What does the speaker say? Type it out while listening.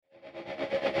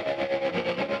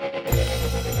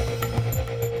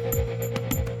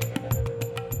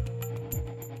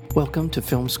Welcome to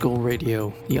Film School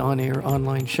Radio, the on-air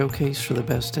online showcase for the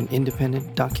best in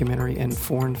independent documentary and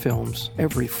foreign films,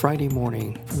 every Friday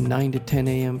morning from 9 to 10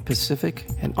 a.m. Pacific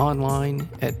and online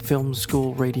at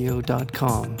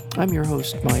filmschoolradio.com. I'm your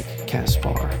host, Mike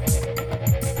Kaspar.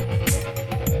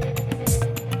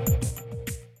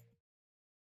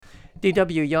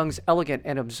 D.W. Young's elegant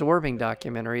and absorbing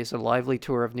documentary is a lively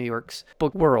tour of New York's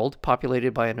book world,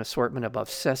 populated by an assortment of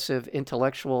obsessive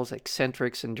intellectuals,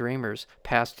 eccentrics, and dreamers,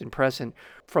 past and present.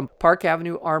 From Park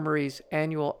Avenue Armory's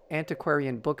annual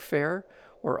antiquarian book fair,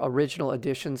 where original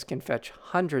editions can fetch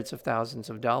hundreds of thousands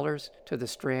of dollars, to the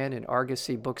Strand and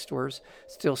Argosy bookstores,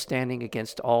 still standing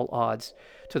against all odds,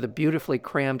 to the beautifully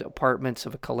crammed apartments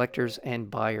of collectors and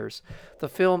buyers. The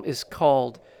film is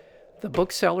called The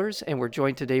Booksellers, and we're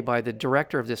joined today by the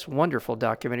director of this wonderful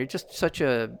documentary. Just such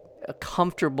a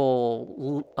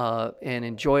comfortable and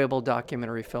enjoyable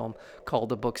documentary film called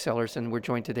The Booksellers, and we're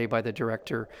joined today by the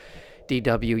director,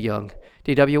 D.W. Young.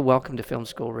 D.W., welcome to Film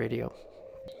School Radio.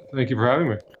 Thank you for having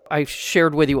me. I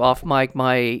shared with you off mic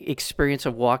my experience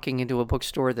of walking into a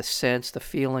bookstore, the sense, the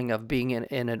feeling of being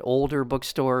in an older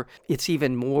bookstore. It's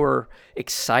even more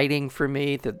exciting for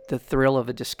me, the thrill of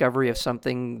a discovery of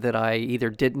something that I either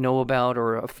didn't know about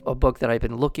or a book that I've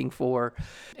been looking for.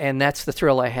 And that's the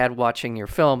thrill I had watching your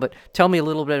film. But tell me a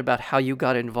little bit about how you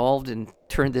got involved and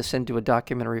turned this into a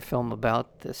documentary film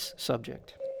about this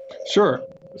subject. Sure.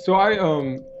 So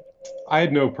I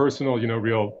had no personal,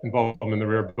 real involvement in the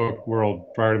rare book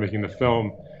world prior to making the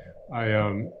film. I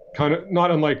kind of,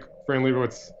 not unlike Fran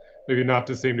Lebowitz, maybe not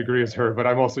to the same degree as her, but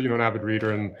I'm also, an avid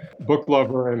reader and book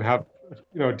lover and have,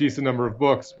 a decent number of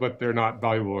books, but they're not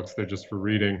valuable books. They're just for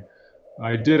reading.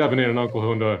 I did have an aunt and uncle who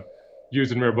owned a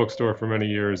used and rare bookstore for many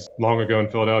years, long ago in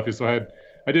Philadelphia. So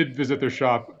I did visit their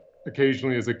shop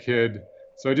occasionally as a kid.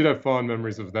 So I did have fond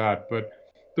memories of that. But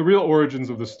the real origins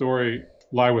of the story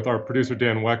lie with our producer,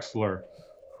 Dan Wexler,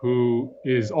 who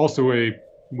is also a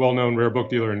well-known rare book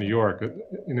dealer in New York,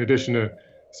 in addition to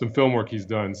some film work he's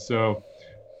done. So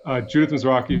Judith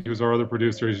Mizrachi, who's our other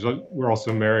producer, we're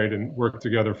also married and work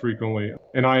together frequently.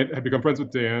 And I had become friends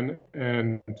with Dan.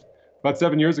 And about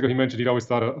 7 years ago, he mentioned he'd always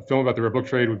thought a film about the rare book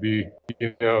trade would be,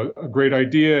 a great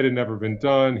idea. It had never been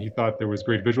done. He thought there was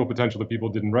great visual potential that people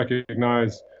didn't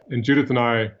recognize. And Judith and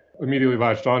I immediately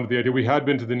latched on to the idea. We had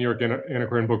been to the New York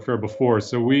Antiquarian Book Fair before,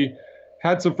 so we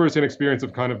had some firsthand experience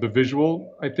of kind of the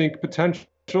visual, I think,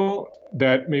 potential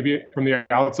that maybe from the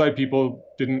outside people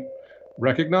didn't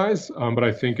recognize, but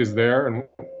I think is there, and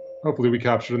hopefully we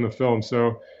captured in the film.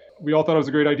 So we all thought it was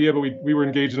a great idea, but we were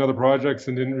engaged in other projects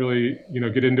and didn't really,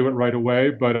 get into it right away.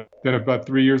 But then about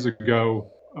 3 years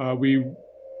ago, we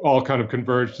all kind of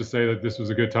converged to say that this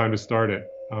was a good time to start it.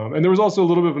 And there was also a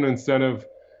little bit of an incentive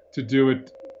to do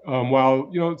it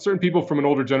while, certain people from an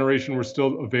older generation were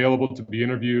still available to be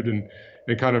interviewed and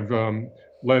kind of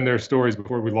lend their stories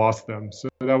before we lost them. So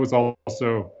that was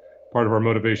also part of our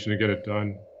motivation to get it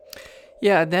done.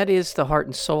 Yeah, and that is the heart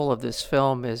and soul of this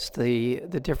film, is the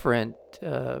different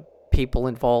people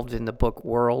involved in the book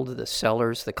world, the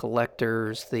sellers, the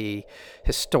collectors, the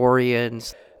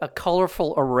historians, a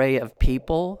colorful array of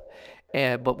people.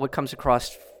 But what comes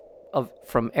across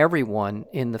from everyone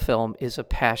in the film is a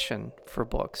passion for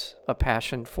books, a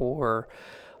passion for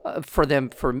them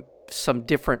for some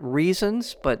different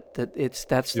reasons, but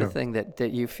that's the thing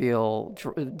that you feel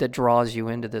that draws you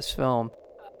into this film.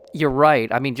 You're right.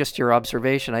 I mean, just your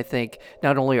observation, I think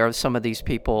not only are some of these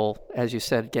people, as you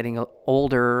said, getting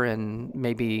older and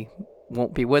maybe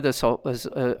won't be with us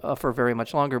for very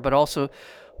much longer, but also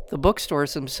the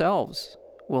bookstores themselves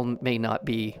may not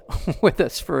be with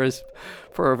us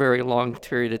for a very long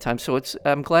period of time. So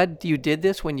I'm glad you did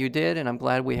this when you did, and I'm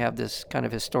glad we have this kind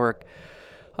of historic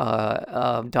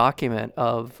document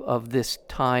of this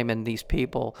time and these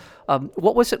people.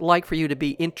 What was it like for you to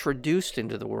be introduced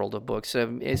into the world of books?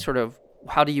 Sort of,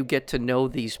 how do you get to know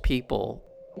these people?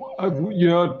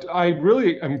 I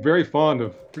really am very fond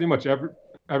of pretty much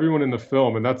everyone in the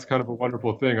film, and that's kind of a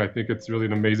wonderful thing. I think it's really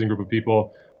an amazing group of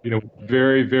people,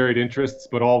 very varied interests,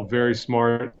 but all very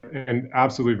smart and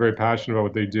absolutely very passionate about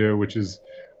what they do, which is,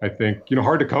 I think,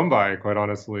 hard to come by, quite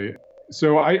honestly.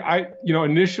 So I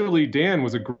initially Dan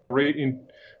was a great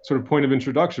sort of point of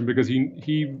introduction because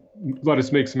he let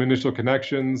us make some initial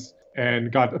connections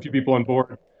and got a few people on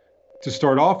board to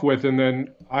start off with. And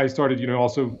then I started,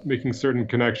 also making certain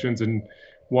connections and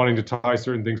wanting to tie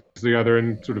certain things together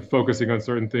and sort of focusing on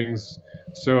certain things.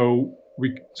 So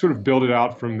we sort of built it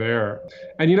out from there.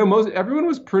 And, everyone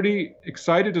was pretty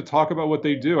excited to talk about what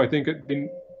they do. I think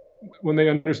when they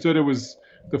understood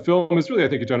the film is really, I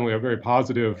think, generally a very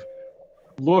positive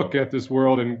look at this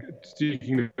world and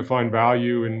seeking to find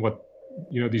value in what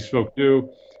these folk do,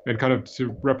 and kind of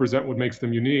to represent what makes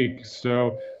them unique.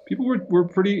 So people were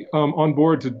pretty on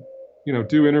board to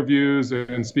do interviews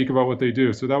and speak about what they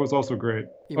do. So that was also great.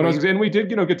 And we did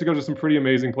get to go to some pretty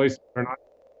amazing places that are not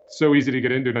so easy to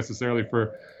get into necessarily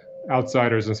for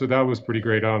outsiders, and so that was pretty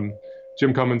great.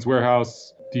 Jim Cummins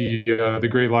Warehouse, the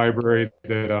great library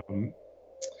that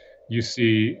you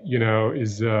see,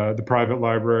 is the private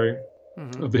library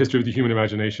of the history of the human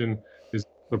imagination, is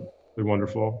really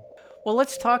wonderful. Well,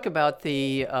 let's talk about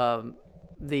the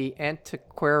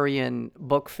antiquarian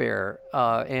book fair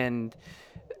and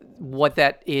what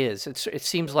that is. It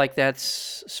seems like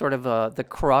that's sort of the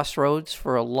crossroads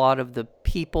for a lot of the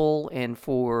people and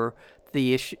for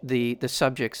the the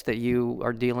subjects that you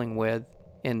are dealing with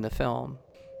in the film.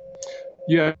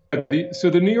 Yeah, so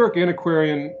the New York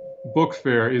Antiquarian Book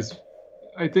Fair is,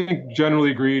 I think,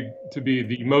 generally agreed to be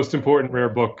the most important rare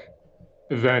book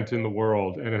event in the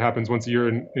world, and it happens once a year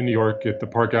in New York at the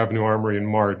Park Avenue Armory in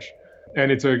March.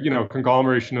 And it's a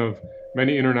conglomeration of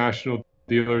many international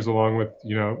dealers along with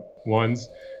ones,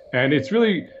 and it's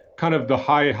really kind of the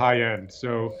high end.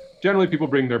 So generally people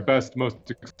bring their best, most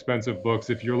expensive books.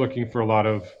 If you're looking for a lot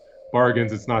of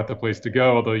bargains, it's not the place to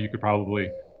go, although you could probably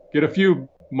get a few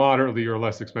moderately or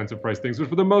less expensive price things. But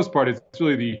for the most part, it's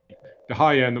really the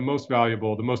high end, the most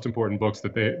valuable, the most important books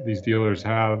that these dealers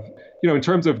have. In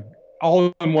terms of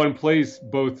all in one place,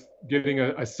 both getting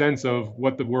a sense of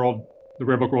what the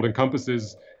rare book world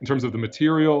encompasses in terms of the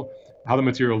material, how the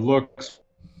material looks,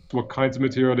 what kinds of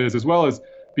material it is, as well as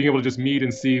being able to just meet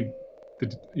and see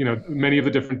many of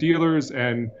the different dealers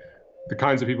and the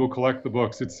kinds of people who collect the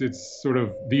books. It's sort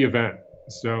of the event.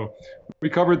 So we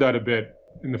covered that a bit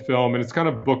in the film, and it's kind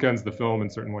of bookends the film in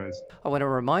certain ways. I want to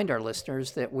remind our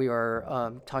listeners that we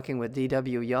are talking with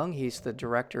D.W. Young. He's the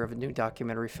director of a new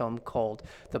documentary film called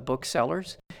The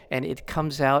Booksellers, and it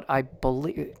comes out, I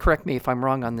believe, correct me if I'm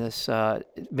wrong on this,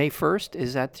 May 1st.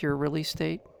 Is that your release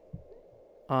date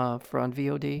for on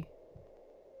VOD?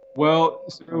 Well,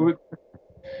 so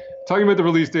talking about the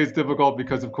release date is difficult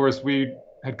because, of course, we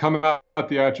had come out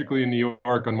theatrically in New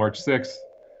York on March 6th,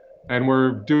 and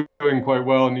we're doing quite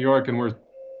well in New York, and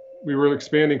we were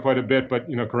expanding quite a bit, but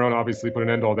Corona obviously put an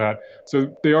end to all that.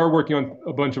 So they are working on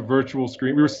a bunch of virtual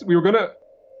screen. We were going to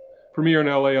premiere in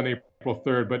LA on April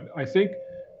 3rd, but I think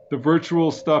the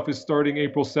virtual stuff is starting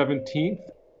April 17th.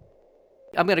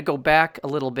 I'm going to go back a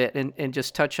little bit and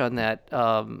just touch on that,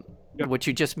 what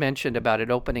you just mentioned about it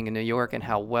opening in New York and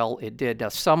how well it did. Now,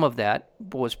 some of that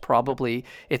was probably,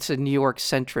 it's a New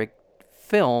York-centric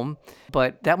film,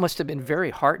 but that must have been very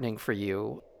heartening for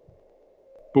you.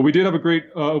 But we did have a great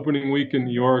opening week in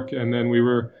New York, and then we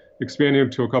were expanding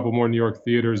to a couple more New York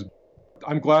theaters.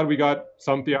 I'm glad we got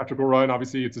some theatrical run.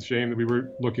 Obviously, it's a shame that we were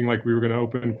looking like we were going to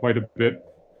open quite a bit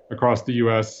across the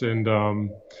U.S. And,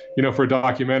 for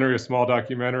a small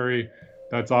documentary,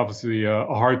 that's obviously a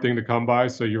hard thing to come by.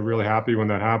 So you're really happy when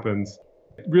that happens.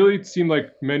 It really seemed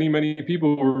like many, many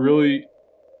people were really,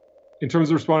 in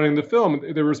terms of responding to the film,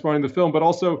 they were responding to the film, but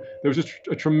also there was just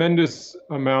a tremendous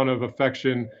amount of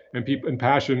affection and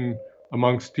passion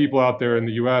amongst people out there in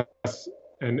the U.S.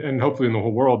 and hopefully in the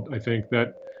whole world. I think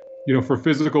that, for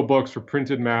physical books, for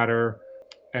printed matter,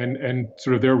 and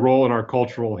sort of their role in our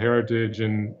cultural heritage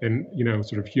and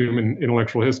sort of human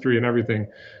intellectual history and everything,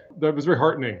 that was very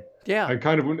heartening. Yeah. And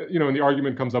kind of, when the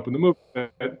argument comes up in the movie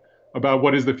about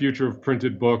what is the future of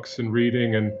printed books and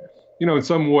reading, and in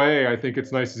some way, I think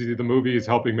it's nice to see that the movie is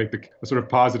helping make a sort of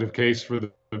positive case for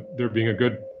there being a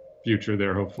good future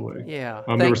there, hopefully. Yeah.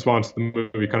 The response to the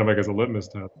movie, kind of like as a litmus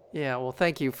test. Yeah. Well,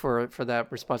 thank you for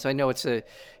that response. I know it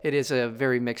is a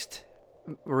very mixed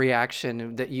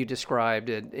reaction that you described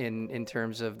in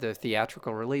terms of the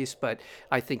theatrical release, but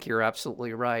I think you're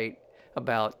absolutely right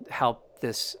about how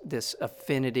this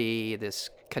affinity, this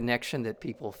connection that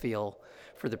people feel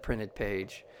for the printed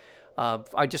page.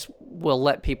 I just will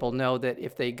let people know that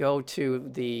if they go to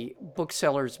the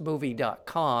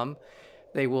booksellersmovie.com,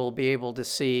 they will be able to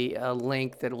see a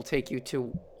link that will take you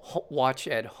to watch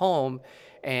at home.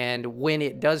 And when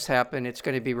it does happen, it's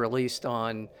going to be released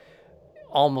on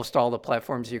almost all the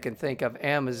platforms you can think of: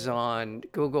 Amazon,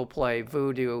 Google Play,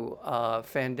 Vudu,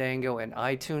 Fandango, and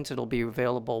iTunes. It'll be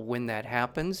available when that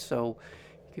happens. So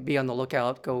you could be on the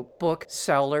lookout. Go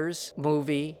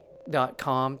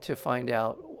booksellersmovie.com to find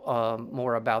out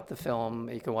more about the film.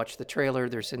 You can watch the trailer.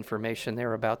 There's information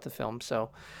there about the film.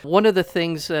 So one of the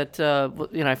things that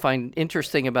I find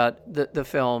interesting about the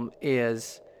film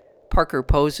is Parker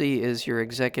Posey is your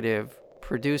executive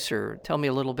producer. Tell me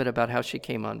a little bit about how she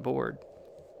came on board.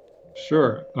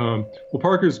 Sure. Well,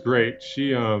 Parker's great.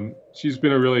 She's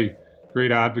been a really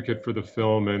great advocate for the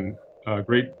film and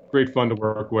great fun to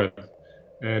work with.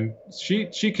 And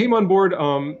she came on board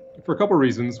for a couple of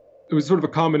reasons. It was sort of a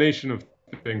combination of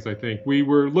things, I think. We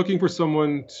were looking for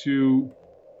someone to,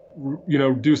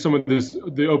 do some of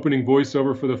the opening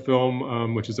voiceover for the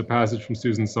film, which is a passage from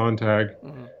Susan Sontag,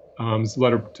 this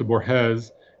letter to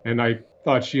Borges. And I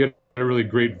thought she had a really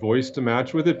great voice to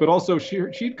match with it, but also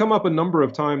she'd come up a number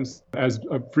of times as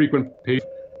a frequent page,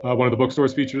 one of the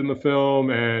bookstores featured in the film,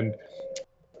 and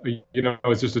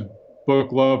is just a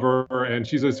book lover, and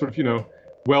she's a sort of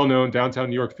well-known downtown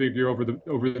New York figure over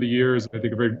the years. I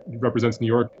think it very represents New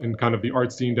York and kind of the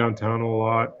art scene downtown a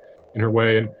lot in her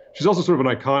way, and she's also sort of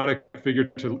an iconic figure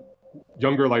to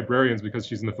younger librarians because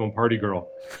she's in the film Party Girl,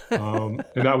 and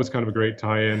that was kind of a great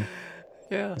tie-in.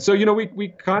 Yeah. So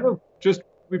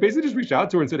we basically just reached out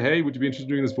to her and said, "Hey, would you be interested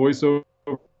in doing this voiceover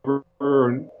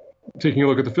and taking a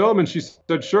look at the film?" And she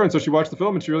said, "Sure." And so she watched the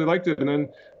film and she really liked it. And then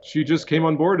she just came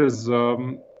on board as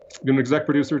an exec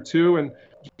producer too, and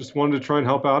just wanted to try and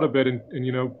help out a bit and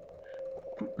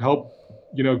help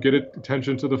get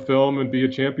attention to the film and be a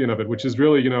champion of it, which is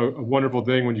really a wonderful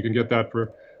thing when you can get that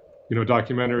for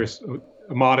documentary,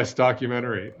 a modest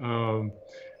documentary.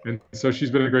 And so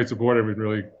she's been a great supporter. We've been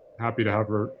really happy to have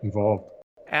her involved.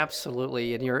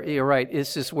 Absolutely, and you're right.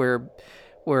 This is where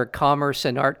commerce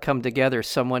and art come together.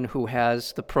 Someone who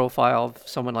has the profile of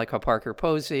someone like a Parker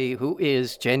Posey, who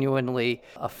is genuinely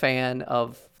a fan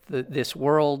of this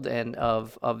world and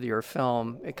of your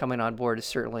film, coming on board is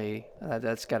certainly,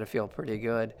 that's got to feel pretty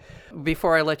good.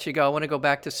 Before I let you go, I want to go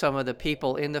back to some of the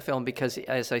people in the film, because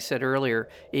as I said earlier,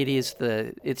 it's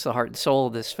the heart and soul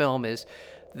of this film is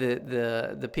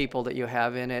the people that you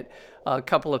have in it. A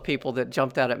couple of people that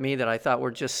jumped out at me that I thought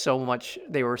were just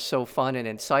they were so fun and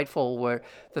insightful were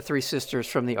the three sisters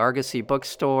from the Argosy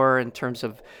bookstore, in terms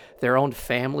of their own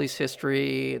family's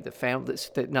history,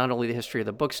 not only the history of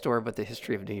the bookstore, but the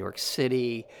history of New York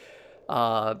City.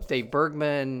 Dave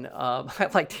Bergman, I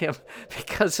liked him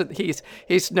because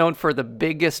he's known for the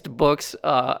biggest books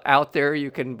out there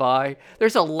you can buy.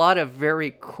 There's a lot of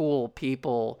very cool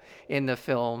people in the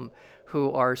film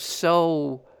who are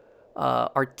so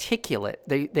articulate.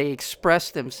 They express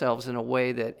themselves in a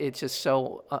way that it's just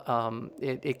so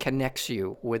it connects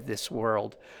you with this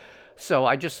world. So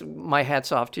my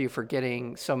hat's off to you for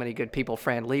getting so many good people.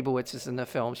 Fran Lebowitz is in the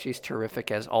film. She's terrific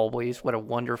as always. What a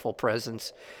wonderful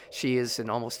presence she is in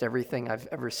almost everything I've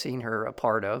ever seen her a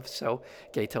part of. So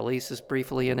Gay Talese is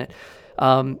briefly in it.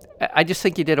 I just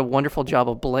think you did a wonderful job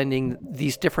of blending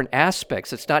these different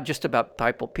aspects. It's not just about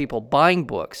people buying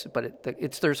books, but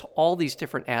there's all these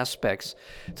different aspects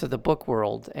to the book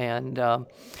world. And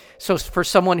so for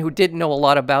someone who didn't know a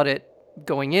lot about it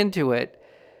going into it,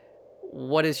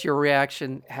 what is your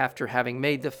reaction after having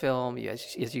made the film,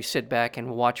 as you sit back and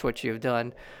watch what you've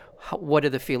done? What are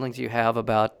the feelings you have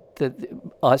about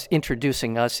us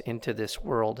introducing us into this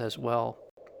world as well?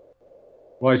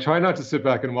 Well, I try not to sit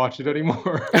back and watch it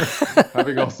anymore,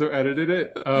 having also edited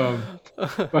it.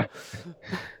 But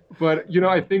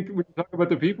I think when you talk about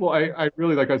the people, I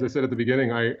really, like, as I said at the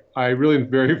beginning, I really am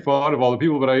very fond of all the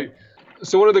people.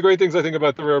 So one of the great things I think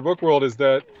about the rare book world is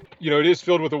that, it is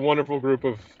filled with a wonderful group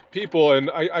of people, and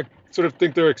I sort of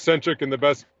think they're eccentric in the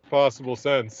best possible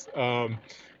sense. I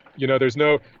think there's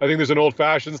an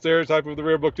old-fashioned stereotype of the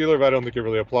rare book dealer, but I don't think it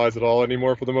really applies at all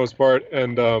anymore for the most part.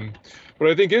 And what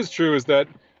I think is true is that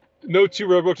no two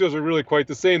rare book dealers are really quite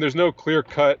the same. There's no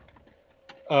clear-cut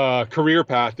career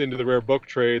path into the rare book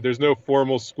trade. There's no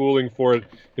formal schooling for it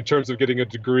in terms of getting a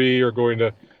degree or going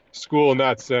to school in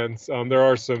that sense. There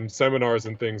are some seminars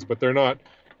and things, but they're not,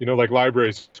 like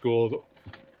library school.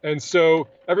 And so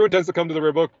everyone tends to come to the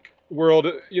rare book world,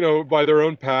 by their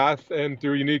own path and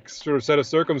through a unique sort of set of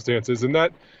circumstances. And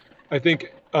that, I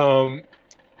think,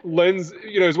 lends,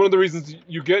 is one of the reasons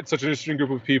you get such an interesting group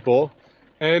of people.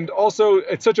 And also,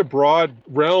 it's such a broad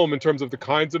realm in terms of the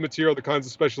kinds of material, the kinds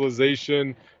of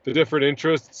specialization, the different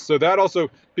interests. So that also,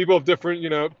 people of different,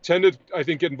 tend to, I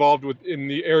think, get involved in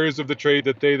the areas of the trade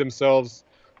that they themselves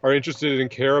are interested in and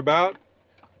care about.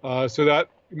 So that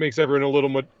makes everyone a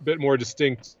little bit more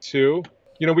distinct, too.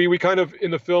 We kind of, in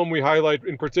the film, we highlight,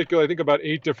 in particular, I think about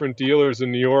 8 different dealers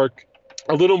in New York,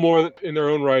 a little more in their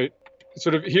own right.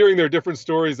 Sort of hearing their different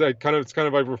stories, I've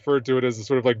referred to it as a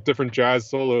sort of like different jazz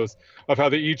solos of how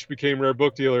they each became rare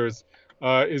book dealers,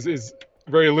 is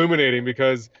very illuminating,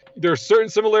 because there are certain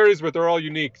similarities, but they're all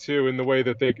unique too in the way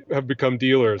that they have become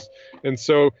dealers. And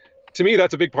so, to me,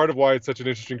 that's a big part of why it's such an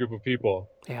interesting group of people.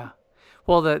 Yeah.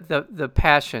 Well, the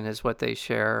passion is what they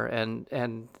share, and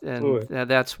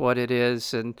that's what it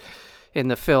is, and in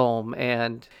the film.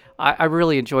 And I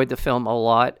really enjoyed the film a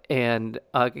lot. And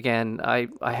again, I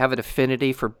have an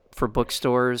affinity for for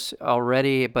bookstores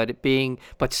already,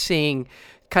 but seeing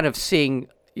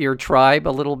your tribe a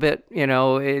little bit,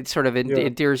 it sort of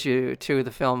endears you to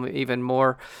the film even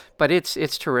more. But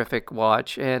it's terrific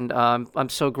watch, and I'm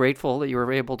so grateful that you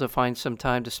were able to find some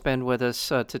time to spend with us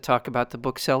to talk about the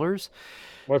Booksellers.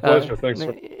 My pleasure. Thanks.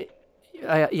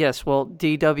 Yes, well,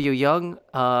 D.W. Young,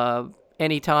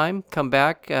 anytime, come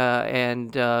back,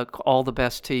 and all the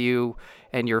best to you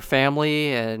and your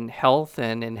family, and health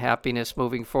and happiness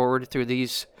moving forward through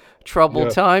these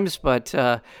troubled times. But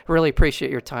really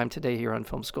appreciate your time today here on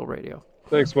Film School Radio.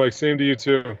 Thanks, Mike. Same to you,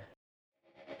 too.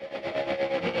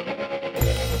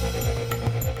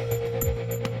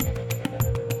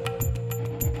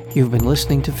 You've been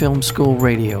listening to Film School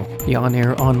Radio, the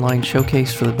on-air online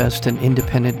showcase for the best in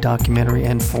independent documentary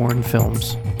and foreign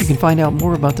films. You can find out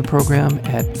more about the program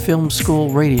at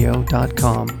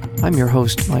filmschoolradio.com. I'm your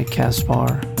host, Mike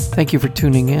Kaspar. Thank you for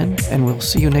tuning in, and we'll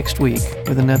see you next week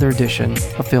with another edition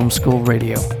of Film School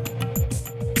Radio.